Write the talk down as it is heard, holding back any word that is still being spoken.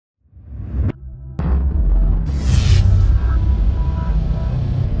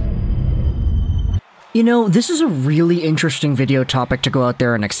You know, this is a really interesting video topic to go out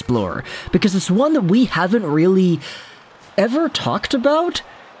there and explore, because it's one that we haven't really ever talked about.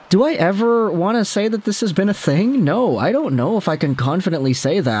 Do I ever want to say that this has been a thing? No, I don't know if I can confidently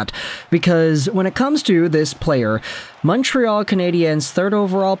say that, because when it comes to this player, Montreal Canadiens' 3rd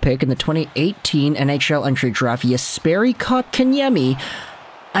overall pick in the 2018 NHL Entry Draft, Jesperi Kotkaniemi,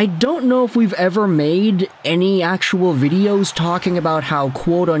 I don't know if we've ever made any actual videos talking about how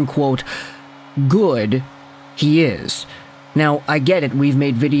quote-unquote good he is. Now, I get it, we've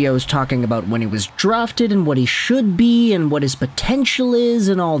made videos talking about when he was drafted and what he should be and what his potential is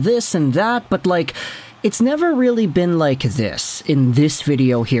and all this and that, but like, it's never really been like this in this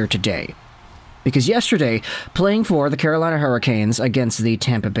video here today. Because yesterday, playing for the Carolina Hurricanes against the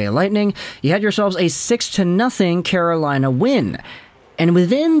Tampa Bay Lightning, you had yourselves a 6-0 Carolina win. And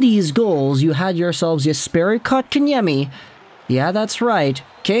within these goals, you had yourselves Jesperi Kotkaniemi, yeah, that's right,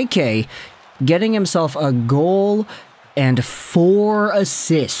 KK, getting himself a goal and 4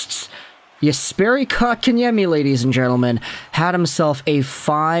 assists. Jesperi Kotkaniemi, ladies and gentlemen, had himself a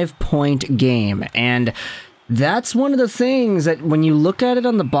 5-point game, and that's one of the things that when you look at it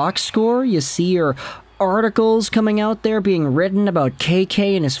on the box score, you see your articles coming out there being written about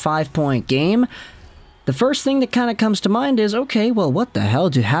KK and his 5-point game. The first thing that kind of comes to mind is, okay, well, what the hell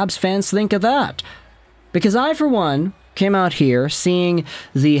do Habs fans think of that? Because I, for one, came out here, seeing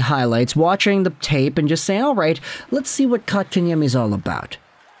the highlights, watching the tape, and just saying, alright, let's see what Kotkaniemi's all about.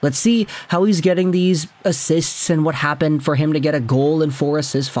 Let's see how he's getting these assists and what happened for him to get a goal and 4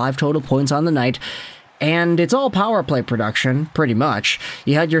 assists, 5 total points on the night. And it's all power play production, pretty much.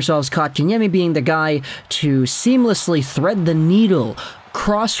 You had yourselves Kotkaniemi being the guy to seamlessly thread the needle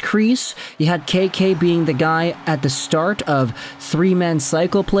cross crease. You had KK being the guy at the start of 3-man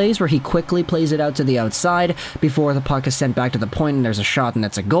cycle plays where he quickly plays it out to the outside before the puck is sent back to the point and there's a shot and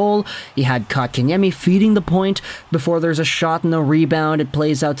that's a goal. You had Kotkaniemi feeding the point before there's a shot and a rebound. It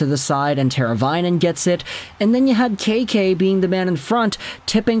plays out to the side and Teravainen gets it. And then you had KK being the man in front,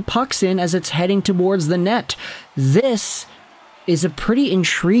 tipping pucks in as it's heading towards the net. This is a pretty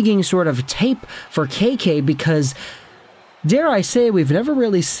intriguing sort of tape for KK because, dare I say, we've never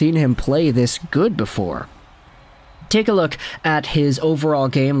really seen him play this good before. Take a look at his overall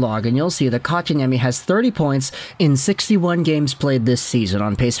game log, and you'll see that Kotkaniemi has 30 points in 61 games played this season,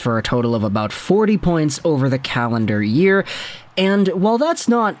 on pace for a total of about 40 points over the calendar year. And while that's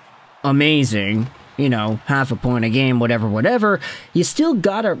not amazing, you know, half a point a game, whatever, you still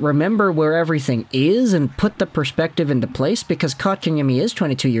gotta remember where everything is and put the perspective into place, because Kotkaniemi is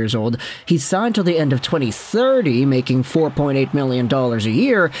 22 years old. He's signed till the end of 2030, making $4.8 million a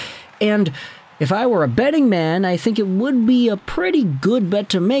year, and if I were a betting man, I think it would be a pretty good bet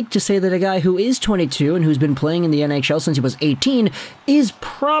to make to say that a guy who is 22 and who's been playing in the NHL since he was 18 is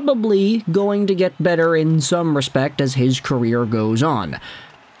probably going to get better in some respect as his career goes on.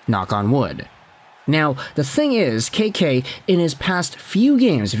 Knock on wood. Now, the thing is, KK, in his past few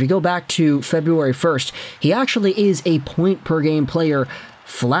games, if you go back to February 1st, he actually is a point-per-game player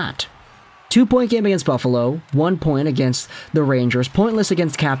flat. 2-point game against Buffalo, 1 point against the Rangers, pointless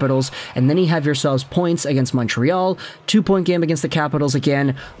against Capitals, and then you have yourselves points against Montreal, 2-point game against the Capitals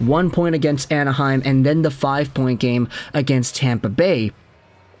again, 1 point against Anaheim, and then the 5-point game against Tampa Bay.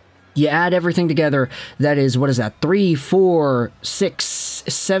 You add everything together, that is, what is that, 3, 4, 6,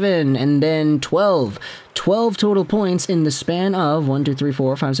 7, and then 12. 12 total points in the span of 1, 2, 3,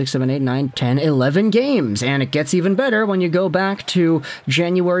 4, 5, 6, 7, 8, 9, 10, 11 games. And it gets even better when you go back to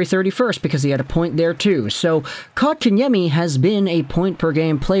January 31st, because he had a point there too. So Kotkaniemi has been a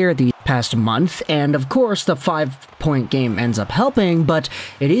point-per-game player the past month, and of course the 5-point game ends up helping, but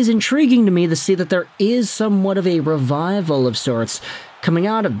it is intriguing to me to see that there is somewhat of a revival of sorts coming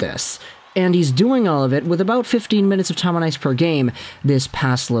out of this, and he's doing all of it with about 15 minutes of time on ice per game this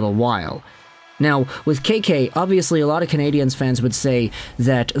past little while. Now, with KK, obviously a lot of Canadiens fans would say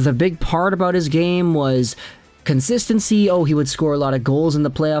that the big part about his game was consistency. Oh, he would score a lot of goals in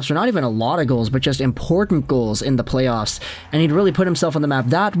the playoffs, or not even a lot of goals, but just important goals in the playoffs, and he'd really put himself on the map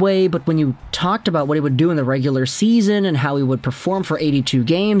that way. But when you talked about what he would do in the regular season and how he would perform for 82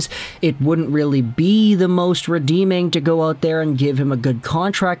 games, it wouldn't really be the most redeeming to go out there and give him a good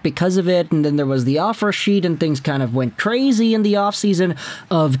contract because of it. And then there was the offer sheet, and things kind of went crazy in the offseason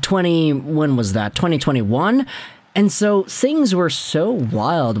of 2021. And so things were so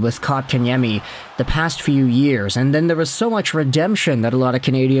wild with Kotkaniemi the past few years, and then there was so much redemption that a lot of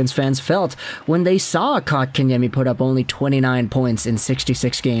Canadiens fans felt when they saw Kotkaniemi put up only 29 points in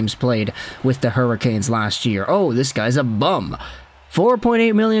 66 games played with the Hurricanes last year. Oh, this guy's a bum.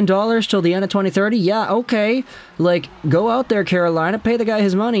 $4.8 million till the end of 2030? Yeah, okay. Like, go out there, Carolina, pay the guy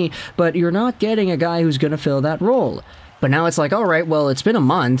his money, but you're not getting a guy who's going to fill that role. But now it's like, all right, well, it's been a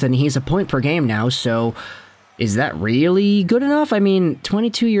month, and he's a point per game now, so is that really good enough? I mean,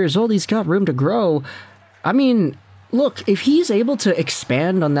 22 years old, he's got room to grow. I mean, look, if he's able to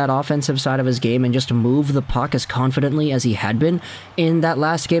expand on that offensive side of his game and just move the puck as confidently as he had been in that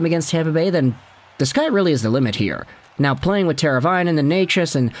last game against Tampa Bay, then the sky really is the limit here. Now, playing with Teravainen and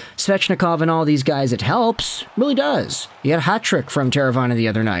Necas and Svechnikov and all these guys, it helps. Really does. You had a hat trick from Teravainen the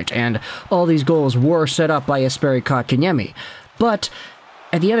other night, and all these goals were set up by Jesperi Kotkaniemi. But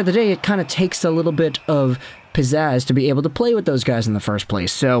at the end of the day, it kind of takes a little bit of pizzazz to be able to play with those guys in the first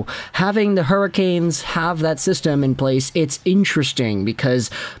place. So having the Hurricanes have that system in place, it's interesting because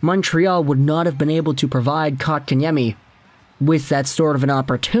Montreal would not have been able to provide Kotkaniemi with that sort of an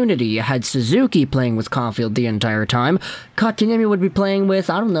opportunity. You had Suzuki playing with Caulfield the entire time. Kotkaniemi would be playing with,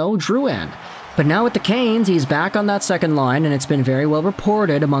 I don't know, Drouin. But now with the Canes, he's back on that second line, and it's been very well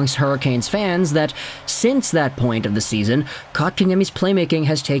reported amongst Hurricanes fans that since that point of the season, Kotkaniemi's playmaking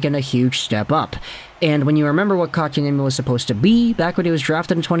has taken a huge step up. And when you remember what Kotkaniemi was supposed to be back when he was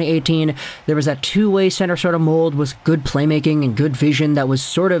drafted in 2018, there was that two-way center sort of mold with good playmaking and good vision that was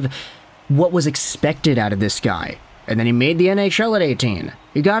sort of what was expected out of this guy. And then he made the NHL at 18.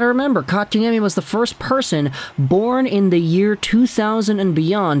 You gotta remember, Kotkaniemi was the first person born in the year 2000 and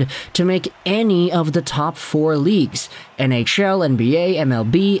beyond to make any of the top 4 leagues. NHL, NBA,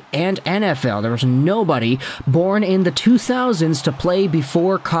 MLB, and NFL. There was nobody born in the 2000s to play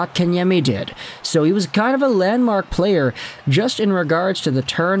before Kotkaniemi did. So he was kind of a landmark player just in regards to the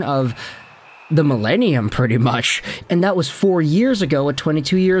turn of the millennium, pretty much, and that was 4 years ago at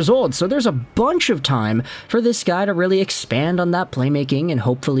 22 years old, so there's a bunch of time for this guy to really expand on that playmaking and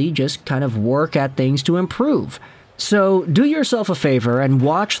hopefully just kind of work at things to improve. So do yourself a favor and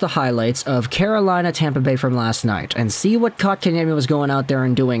watch the highlights of Carolina-Tampa Bay from last night and see what Kotkaniemi was going out there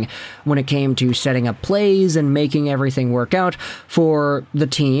and doing when it came to setting up plays and making everything work out for the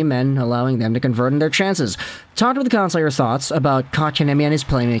team and allowing them to convert in their chances. Talk to the console your thoughts about Kotkaniemi and his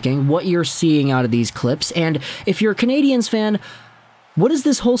playmaking, what you're seeing out of these clips, and if you're a Canadiens fan, what does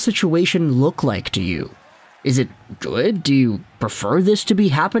this whole situation look like to you? Is it good? Do you prefer this to be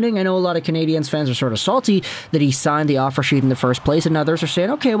happening? I know a lot of Canadiens fans are sort of salty that he signed the offer sheet in the first place, and others are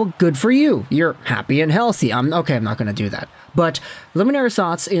saying, okay, well, good for you. You're happy and healthy. I'm not going to do that. But let me know your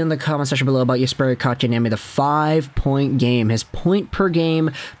thoughts in the comment section below about Jesperi Kotkaniemi, the 5-point game, his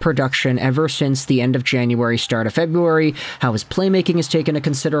point-per-game production ever since the end of January, start of February, how his playmaking has taken a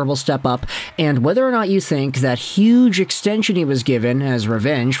considerable step up, and whether or not you think that huge extension he was given as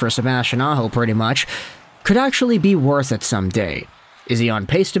revenge for Sebastian Aho, pretty much, could actually be worth it someday. Is he on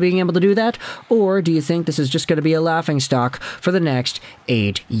pace to being able to do that, or do you think this is just going to be a laughingstock for the next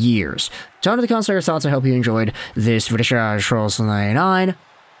 8 years? Tell me in the comments your thoughts. I hope you enjoyed this video.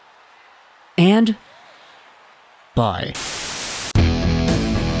 And bye.